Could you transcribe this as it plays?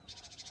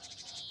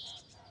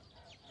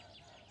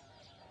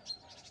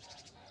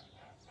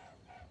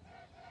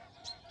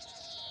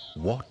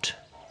What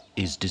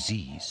is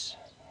disease?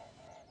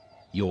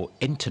 Your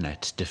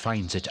internet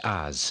defines it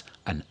as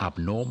an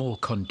abnormal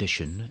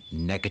condition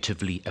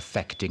negatively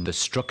affecting the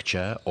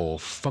structure or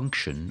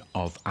function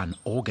of an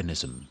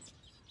organism.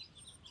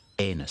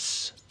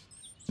 Anus,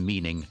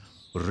 meaning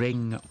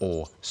ring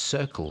or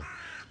circle,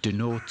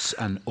 denotes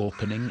an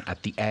opening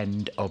at the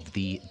end of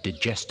the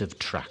digestive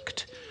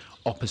tract,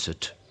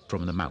 opposite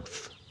from the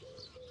mouth.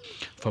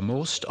 For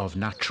most of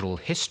natural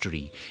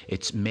history,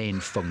 its main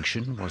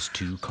function was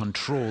to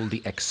control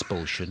the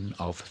expulsion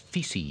of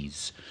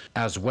feces,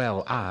 as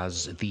well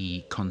as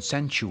the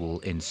consensual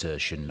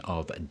insertion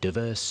of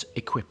diverse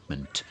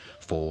equipment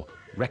for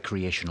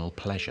recreational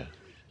pleasure.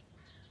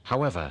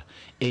 However,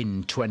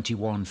 in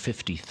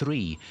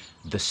 2153,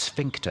 the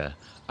sphincter,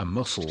 a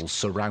muscle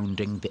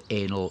surrounding the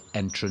anal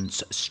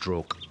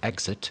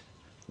entrance/exit,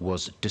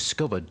 was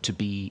discovered to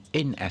be,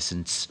 in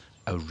essence,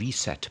 a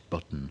reset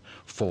button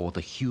for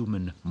the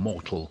human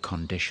mortal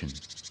condition.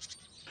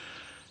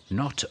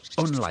 Not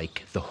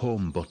unlike the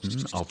home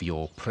button of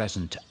your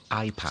present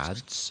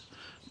iPads,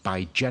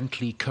 by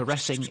gently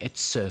caressing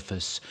its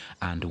surface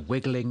and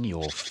wiggling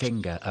your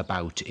finger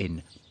about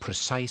in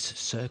precise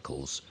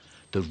circles,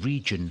 the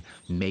region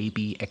may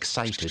be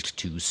excited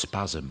to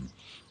spasm,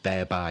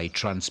 thereby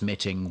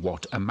transmitting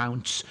what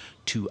amounts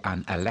to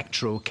an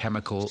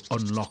electrochemical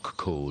unlock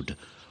code,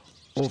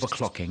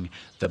 overclocking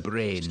the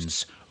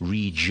brain's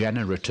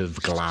regenerative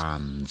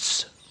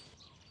glands.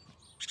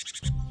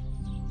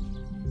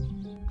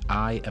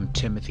 I am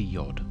Timothy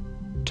Yod,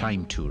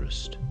 time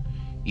tourist.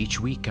 Each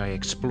week I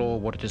explore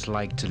what it is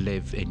like to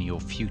live in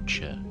your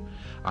future.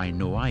 I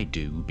know I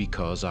do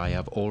because I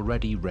have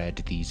already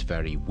read these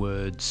very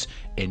words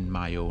in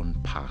my own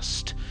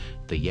past,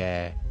 the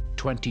year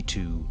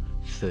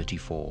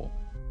 2234.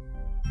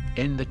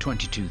 In the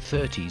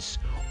 2230s,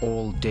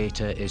 all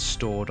data is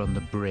stored on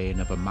the brain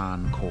of a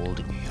man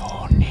called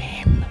Your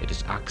Name. It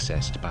is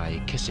accessed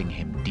by kissing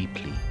him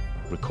deeply.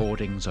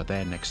 Recordings are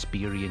then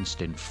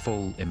experienced in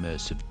full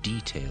immersive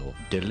detail,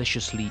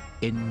 deliciously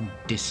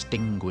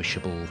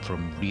indistinguishable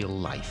from real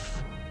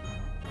life.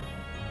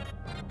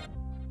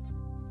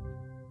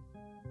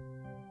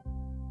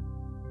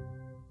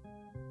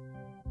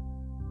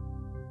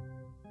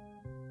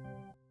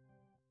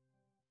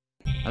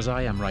 As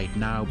I am right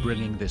now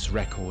bringing this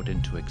record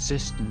into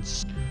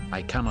existence,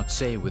 I cannot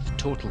say with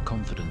total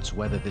confidence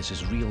whether this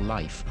is real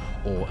life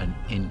or an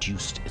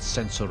induced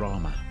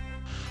sensorama.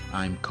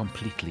 I'm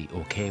completely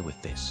okay with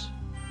this.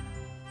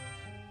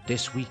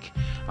 This week,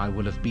 I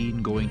will have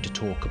been going to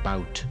talk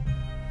about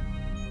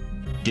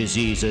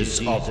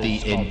diseases of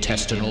the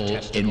intestinal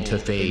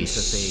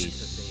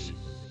interface.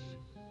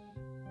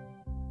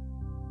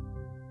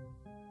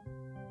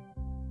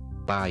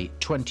 By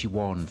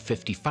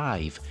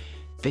 2155,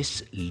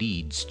 this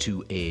leads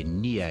to a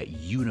near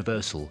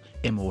universal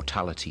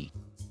immortality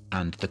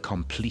and the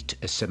complete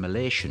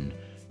assimilation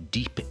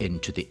deep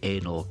into the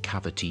anal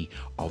cavity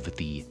of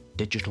the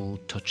digital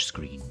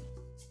touchscreen.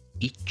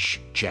 Each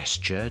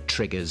gesture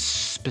triggers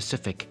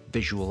specific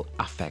visual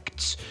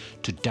affects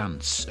to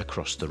dance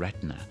across the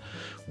retina,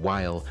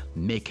 while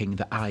making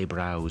the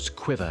eyebrows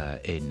quiver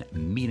in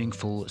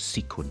meaningful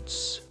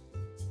sequence.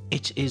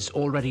 It is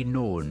already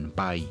known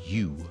by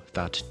you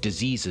that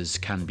diseases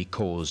can be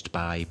caused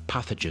by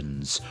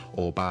pathogens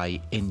or by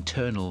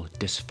internal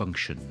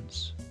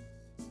dysfunctions.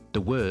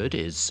 The word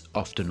is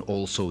often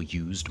also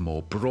used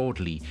more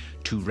broadly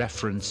to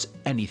reference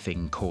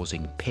anything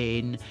causing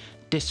pain,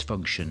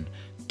 dysfunction,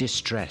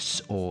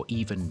 distress, or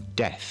even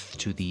death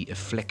to the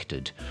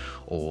afflicted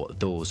or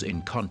those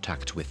in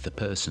contact with the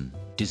person.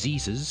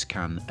 Diseases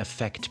can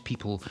affect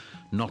people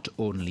not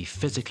only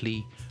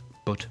physically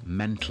but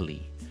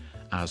mentally,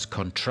 as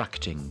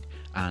contracting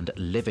and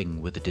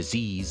living with a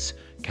disease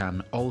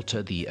can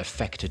alter the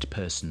affected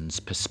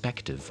person's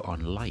perspective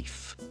on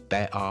life.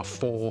 There are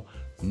 4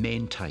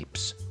 main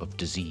types of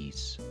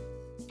disease: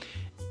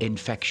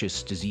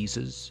 infectious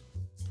diseases,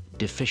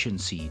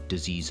 deficiency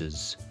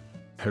diseases,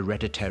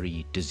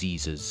 hereditary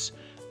diseases,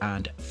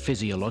 and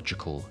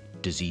physiological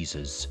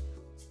diseases.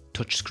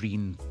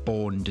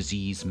 Touchscreen-borne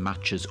disease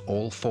matches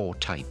all 4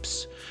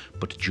 types,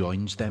 but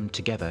joins them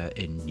together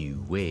in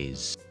new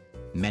ways.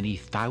 Many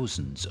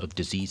thousands of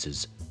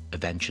diseases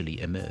eventually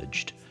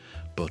emerged,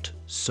 but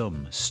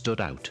some stood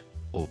out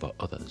over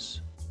others.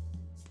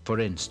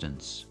 For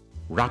instance,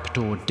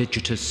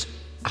 Rhabdodigitiس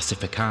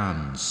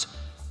ossificans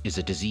is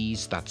a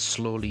disease that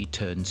slowly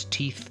turns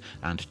teeth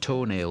and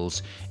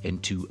toenails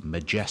into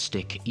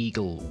majestic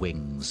eagle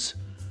wings.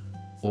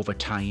 Over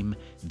time,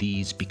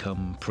 these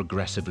become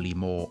progressively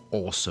more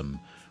awesome,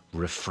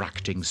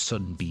 refracting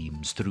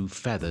sunbeams through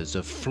feathers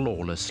of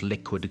flawless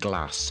liquid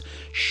glass,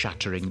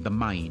 shattering the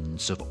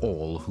minds of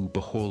all who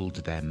behold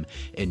them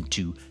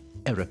into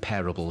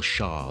irreparable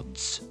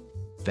shards.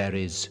 There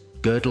is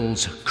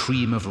Gödel's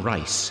cream of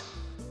rice,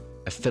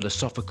 a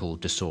philosophical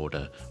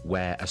disorder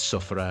where a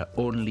sufferer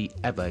only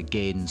ever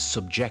gains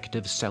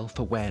subjective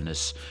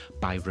self-awareness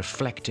by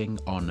reflecting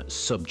on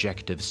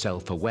subjective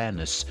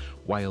self-awareness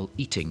while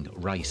eating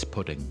rice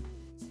pudding.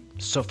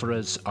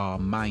 Sufferers are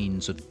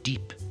minds of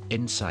deep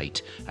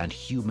insight and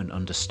human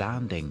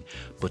understanding,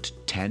 but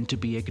tend to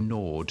be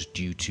ignored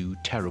due to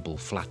terrible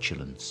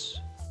flatulence.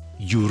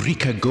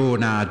 Eureka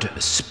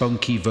gonad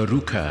spunky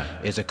veruca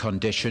is a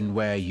condition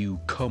where you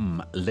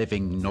come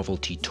living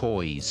novelty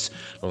toys,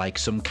 like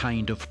some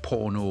kind of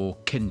porno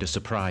Kinder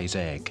Surprise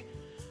egg.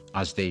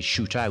 As they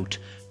shoot out,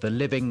 the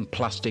living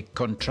plastic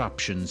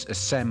contraptions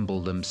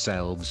assemble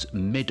themselves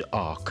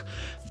mid-arc,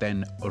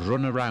 then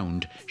run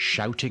around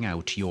shouting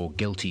out your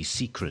guilty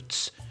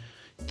secrets.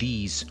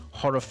 These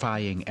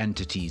horrifying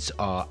entities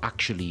are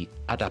actually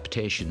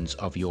adaptations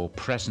of your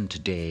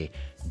present-day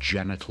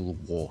genital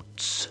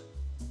warts.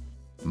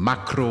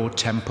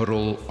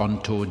 Macrotemporal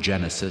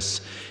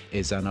ontogenesis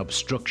is an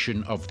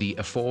obstruction of the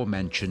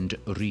aforementioned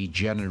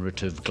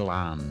regenerative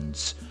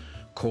glands,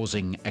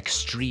 causing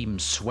extreme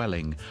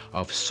swelling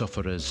of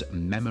sufferers'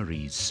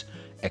 memories,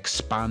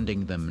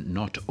 expanding them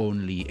not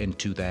only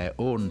into their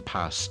own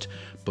past,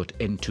 but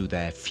into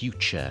their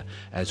future,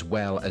 as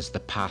well as the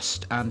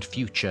past and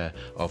future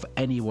of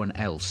anyone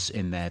else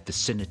in their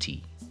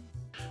vicinity.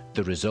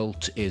 The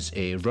result is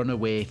a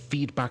runaway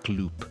feedback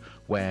loop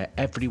where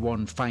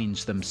everyone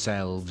finds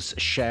themselves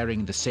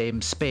sharing the same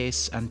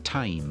space and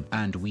time,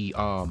 and we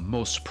are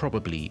most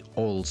probably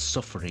all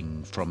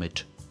suffering from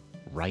it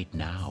right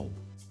now.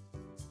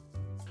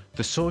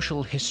 The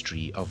social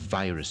history of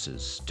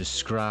viruses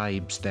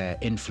describes their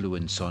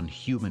influence on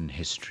human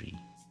history.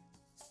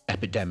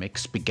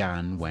 Epidemics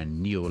began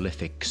when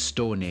Neolithic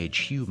Stone Age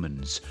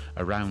humans,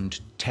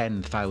 around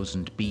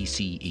 10,000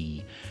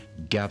 BCE,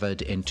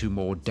 gathered into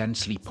more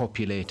densely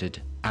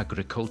populated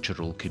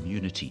agricultural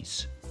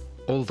communities.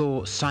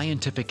 Although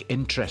scientific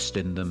interest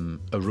in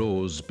them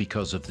arose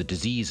because of the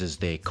diseases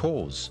they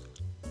cause,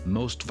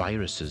 most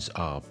viruses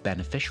are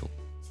beneficial.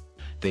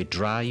 They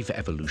drive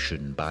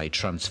evolution by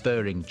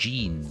transferring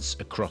genes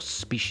across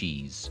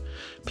species,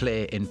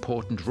 play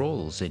important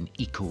roles in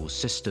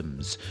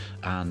ecosystems,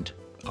 and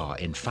are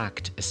in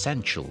fact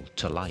essential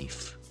to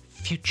life.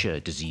 Future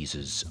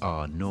diseases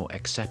are no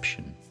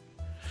exception.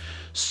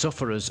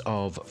 Sufferers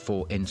of,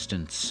 for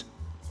instance,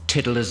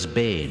 Tiddler's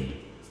Bane,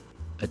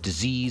 a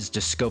disease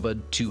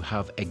discovered to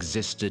have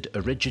existed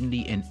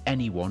originally in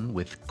anyone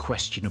with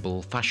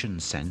questionable fashion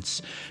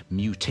sense,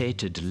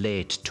 mutated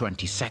late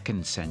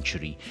 22nd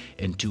century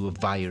into a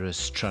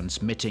virus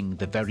transmitting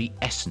the very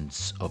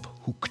essence of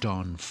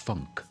hooked-on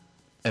funk.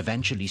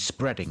 Eventually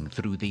spreading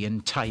through the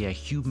entire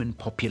human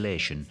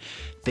population,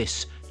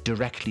 this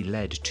directly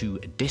led to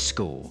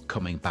disco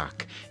coming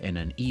back in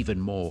an even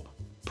more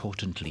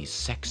potently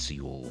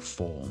sexual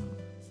form.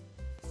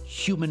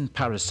 Human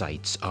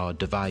parasites are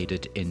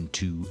divided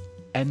into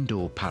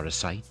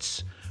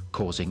endoparasites,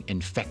 causing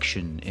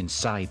infection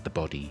inside the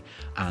body,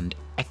 and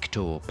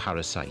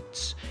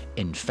ectoparasites,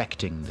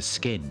 infecting the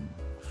skin.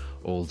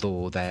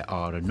 Although there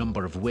are a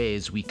number of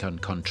ways we can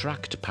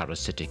contract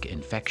parasitic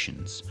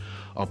infections,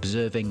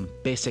 observing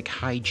basic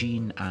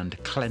hygiene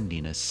and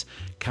cleanliness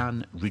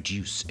can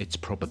reduce its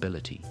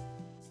probability.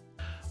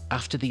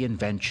 After the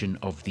invention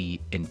of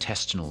the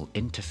intestinal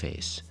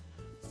interface,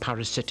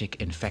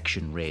 parasitic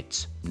infection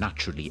rates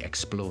naturally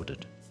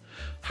exploded.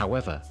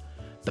 However,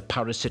 the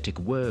parasitic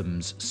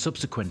worms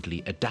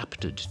subsequently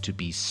adapted to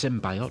be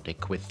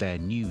symbiotic with their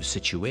new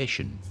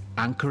situation,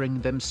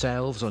 anchoring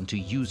themselves onto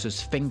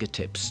users'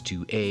 fingertips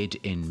to aid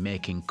in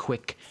making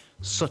quick,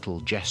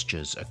 subtle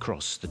gestures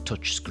across the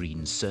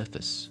touchscreen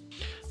surface.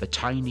 The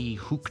tiny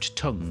hooked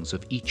tongues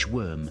of each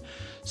worm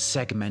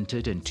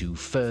segmented into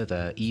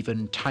further,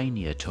 even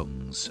tinier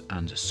tongues,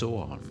 and so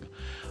on,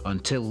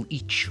 until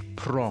each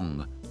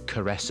prong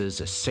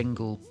caresses a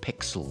single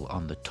pixel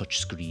on the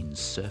touchscreen's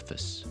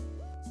surface.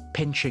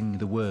 Pinching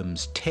the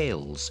worms'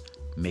 tails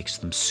makes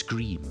them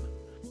scream.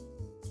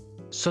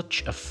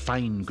 Such a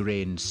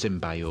fine-grained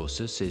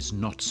symbiosis is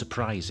not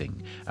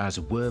surprising, as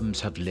worms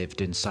have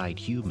lived inside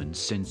humans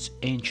since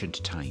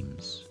ancient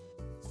times.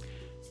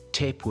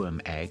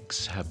 Tapeworm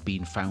eggs have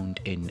been found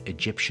in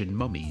Egyptian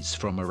mummies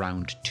from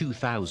around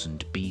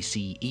 2000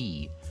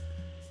 BCE.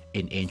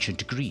 In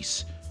ancient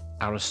Greece,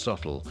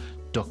 Aristotle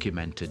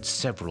documented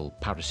several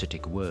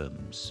parasitic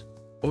worms.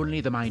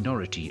 Only the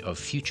minority of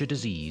future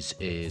disease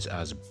is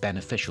as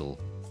beneficial.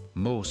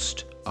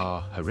 Most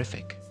are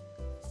horrific.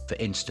 For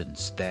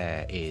instance,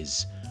 there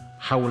is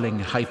howling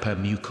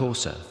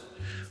hypermucosa,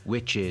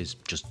 which is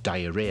just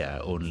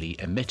diarrhea only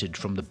emitted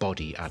from the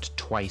body at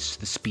twice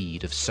the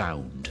speed of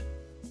sound.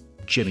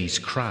 Jimmy's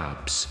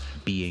crabs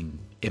being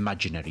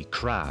imaginary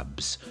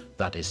crabs,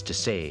 that is to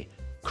say,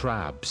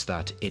 crabs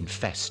that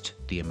infest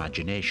the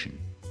imagination.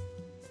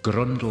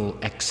 Grundle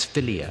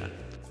exphilia,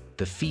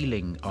 the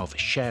feeling of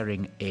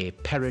sharing a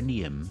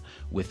perineum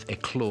with a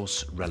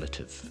close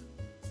relative.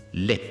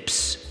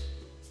 Lips,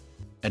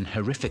 an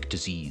horrific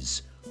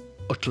disease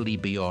utterly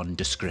beyond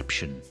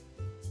description.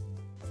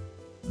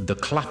 The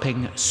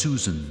clapping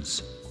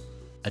Susans,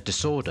 a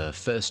disorder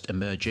first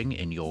emerging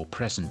in your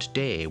present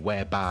day,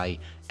 whereby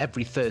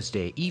every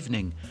Thursday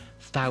evening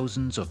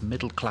thousands of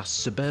middle-class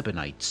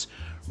suburbanites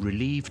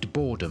relieved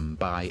boredom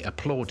by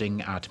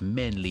applauding at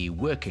mainly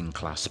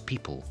working-class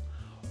people,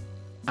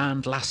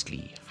 And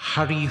lastly,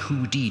 Harry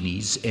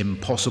Houdini's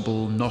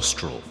impossible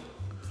nostril,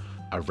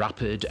 a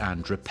rapid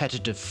and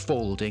repetitive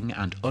folding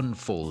and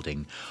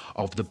unfolding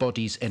of the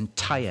body's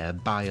entire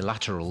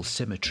bilateral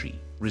symmetry,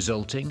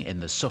 resulting in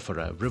the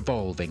sufferer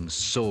revolving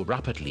so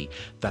rapidly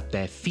that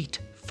their feet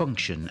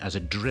function as a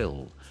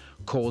drill,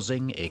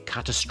 causing a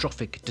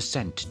catastrophic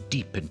descent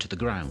deep into the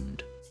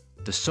ground.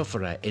 The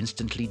sufferer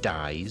instantly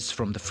dies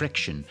from the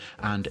friction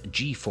and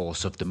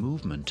G-force of the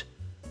movement,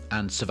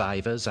 and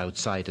survivors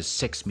outside a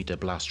 6-meter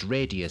blast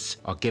radius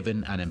are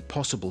given an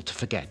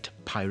impossible-to-forget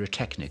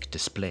pyrotechnic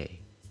display.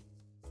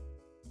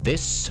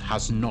 This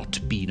has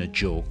not been a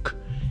joke.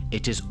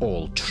 It is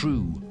all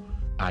true.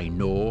 I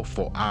know,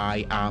 for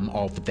I am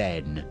of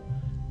then.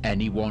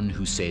 Anyone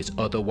who says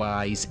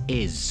otherwise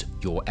is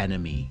your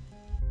enemy.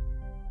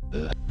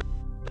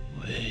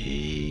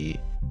 Wait.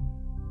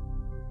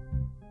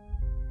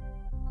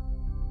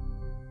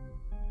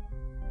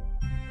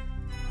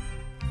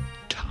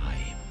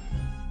 Time.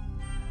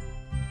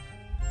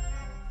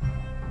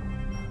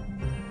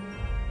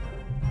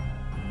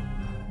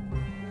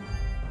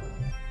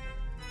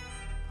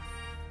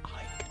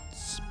 I can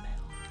smell.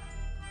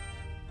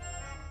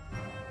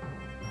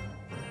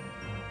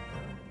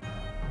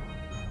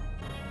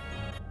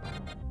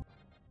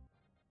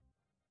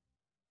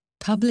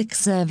 Public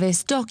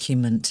Service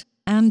Document,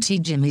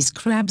 Anti-Jimmy's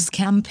Crabs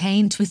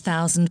Campaign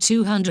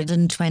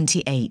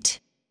 2228.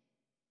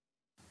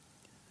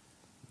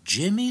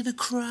 Jimmy the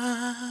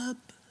Crab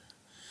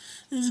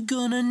is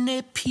gonna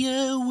nip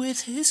you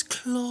with his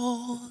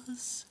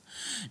claws.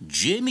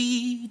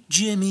 Jimmy,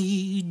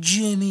 Jimmy,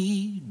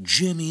 Jimmy,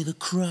 Jimmy the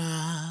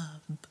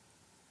Crab.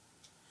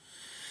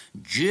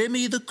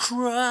 Jimmy the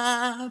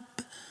Crab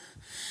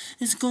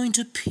is going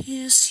to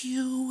pierce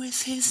you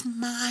with his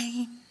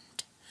mind.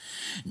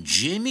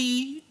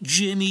 Jimmy,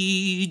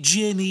 Jimmy,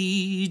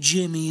 Jimmy,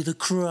 Jimmy the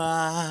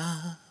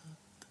Crab.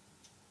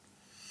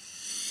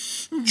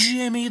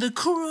 Jimmy the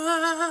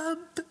Crab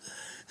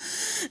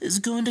is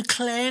going to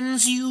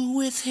cleanse you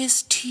with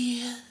his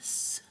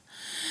tears.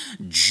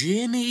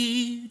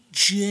 Jimmy,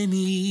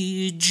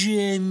 Jimmy,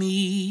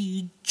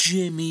 Jimmy,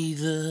 Jimmy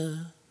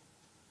the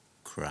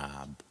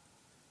Crab.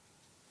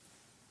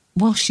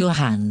 Wash your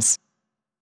hands.